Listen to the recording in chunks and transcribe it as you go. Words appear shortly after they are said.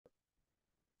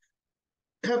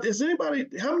is anybody,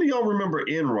 how many of y'all remember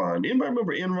Enron? Anybody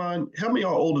remember Enron? How many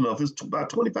of y'all old enough? It's about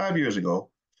 25 years ago.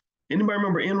 Anybody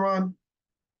remember Enron?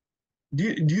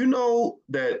 Do you know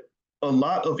that a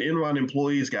lot of Enron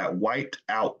employees got wiped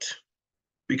out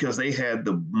because they had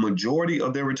the majority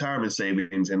of their retirement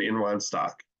savings in Enron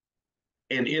stock?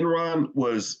 And Enron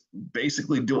was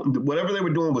basically doing whatever they were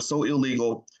doing was so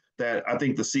illegal that I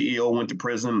think the CEO went to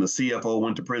prison, the CFO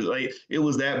went to prison. Like, it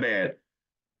was that bad,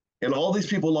 and all these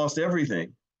people lost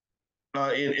everything.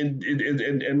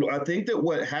 And I think that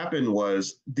what happened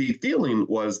was the feeling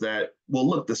was that, well,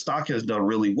 look, the stock has done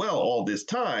really well all this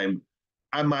time.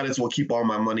 I might as well keep all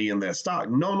my money in that stock.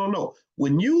 No, no, no.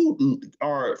 When you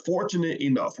are fortunate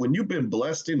enough, when you've been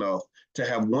blessed enough to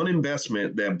have one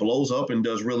investment that blows up and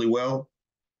does really well,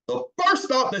 the first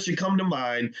thought that should come to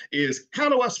mind is, how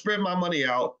do I spread my money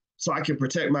out so I can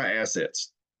protect my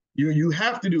assets? You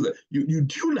have to do that. You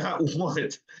do not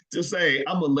want to say,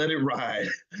 I'm gonna let it ride.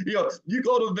 You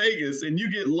go to Vegas and you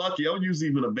get lucky. I'll use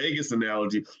even a Vegas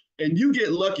analogy, and you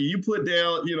get lucky. You put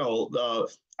down,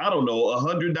 I don't know,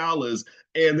 $100,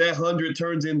 and that 100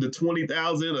 turns into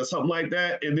 20,000 or something like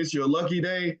that, and it's your lucky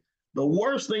day. The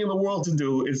worst thing in the world to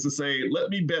do is to say, let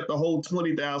me bet the whole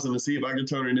 20,000 and see if I can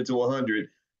turn it into 100.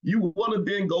 You want to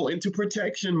then go into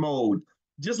protection mode.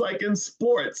 Just like in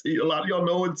sports, a lot of y'all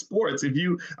know in sports.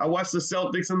 I watched the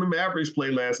Celtics and the Mavericks play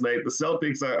last night. The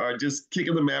Celtics are just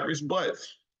kicking the Mavericks' butt.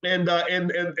 And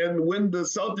when the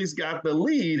Celtics got the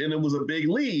lead, and it was a big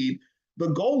lead, the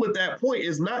goal at that point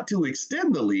is not to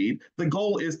extend the lead. The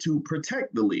goal is to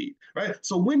protect the lead, right?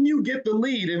 So when you get the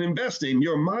lead in investing,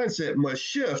 your mindset must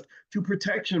shift to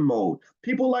protection mode.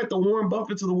 People like the Warren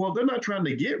Buffetts of the world, they're not trying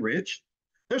to get rich.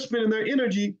 They're spending their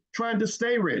energy trying to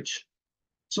stay rich.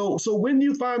 So when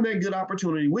you find that good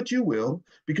opportunity, which you will,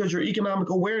 because your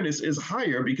economic awareness is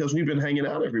higher because we've been hanging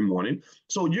out every morning.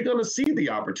 So you're going to see the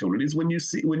opportunities. When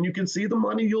you can see the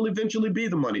money, you'll eventually be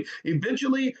the money.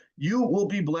 Eventually, you will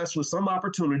be blessed with some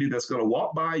opportunity that's going to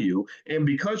walk by you. And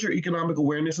because your economic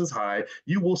awareness is high,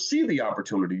 you will see the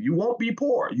opportunity. You won't be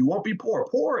poor. You won't be poor.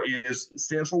 Poor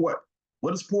stands for what?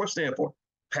 What does poor stand for?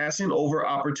 Passing over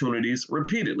opportunities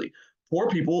repeatedly. Poor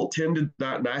people tend to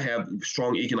not have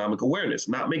strong economic awareness.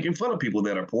 Not making fun of people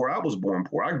that are poor. I was born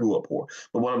poor. I grew up poor.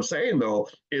 But what I'm saying, though,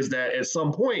 is that at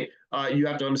some point, you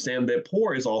have to understand that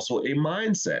poor is also a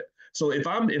mindset. So if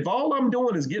all I'm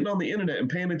doing is getting on the internet and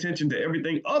paying attention to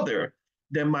everything other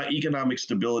than my economic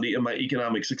stability and my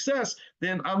economic success,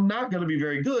 then I'm not going to be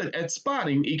very good at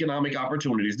spotting economic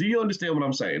opportunities. Do you understand what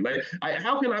I'm saying? Like,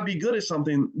 how can I be good at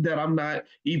something that I'm not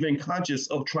even conscious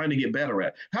of trying to get better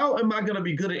at? How am I going to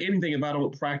be good at anything if I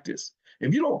don't practice?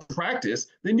 If you don't practice,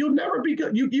 then you'll never be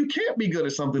good. You can't be good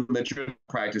at something that you're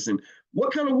practicing.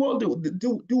 What kind of world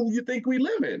do you think we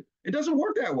live in? It doesn't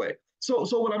work that way. So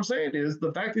what I'm saying is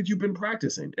the fact that you've been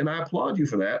practicing, and I applaud you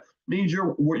for that, means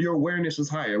your awareness is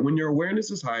higher. When your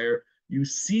awareness is higher, you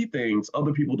see things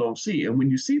other people don't see. And when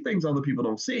you see things other people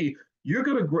don't see, you're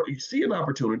going to see an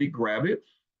opportunity, grab it.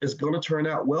 It's going to turn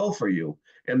out well for you.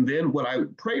 And then what I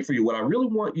pray for you, what I really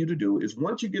want you to do is,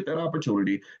 once you get that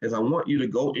opportunity, is I want you to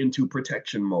go into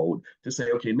protection mode to say,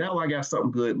 okay, now I got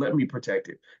something good. Let me protect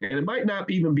it. And it might not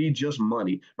even be just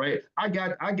money, right? I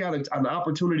got an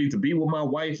opportunity to be with my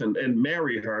wife and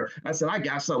marry her. I said, I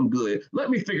got something good. Let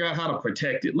me figure out how to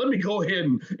protect it. Let me go ahead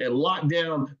and lock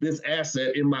down this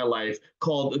asset in my life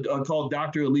called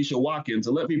Dr. Alicia Watkins,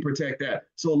 and let me protect that.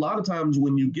 So a lot of times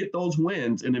when you get those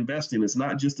wins in investing, it's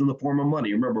not just in the form of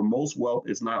money. Remember, most wealth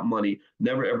is not money.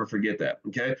 Never ever forget that.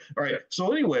 Okay. All right.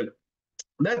 So anyway,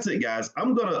 that's it, guys.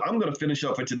 I'm gonna finish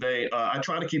up for today. I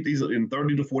try to keep these in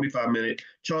 30 to 45-minute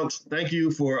chunks. Thank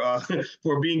you for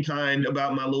for being kind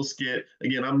about my little skit.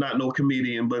 Again, I'm not no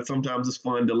comedian, but sometimes it's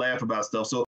fun to laugh about stuff. So